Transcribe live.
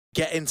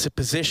get into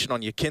position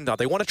on your Kindar.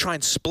 They want to try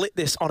and split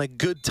this on a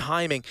good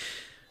timing.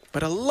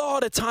 But a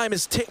lot of time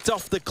has ticked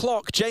off the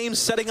clock. James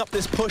setting up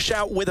this push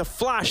out with a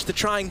flash to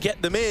try and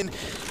get them in.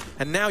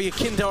 And now your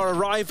Kindar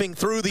arriving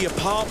through the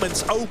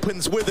apartments,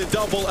 opens with a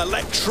double.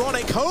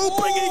 Electronic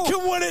hoping he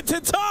can win it to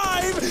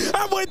time.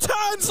 And with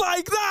turns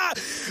like that,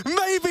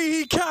 maybe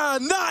he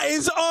can. That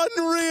is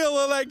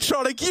unreal,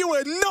 Electronic. You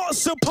were not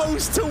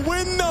supposed to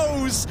win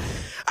those.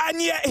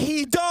 And yet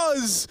he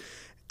does.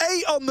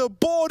 8 on the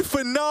board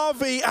for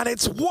NAVI, and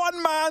it's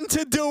one man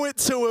to do it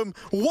to him.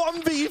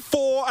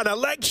 1v4, and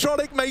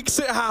Electronic makes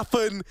it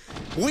happen.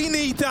 We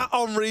need that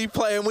on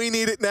replay, and we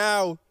need it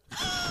now.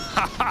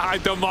 I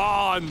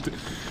demand.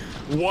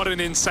 What an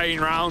insane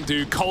round,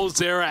 dude.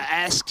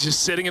 Coldzera-esque,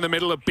 just sitting in the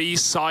middle of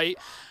Beast site,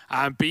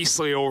 and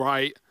Beastly all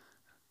right.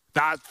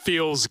 That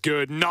feels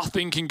good.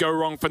 Nothing can go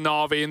wrong for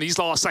NAVI. And these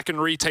last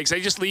second retakes, they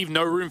just leave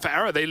no room for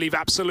error. They leave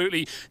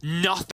absolutely nothing.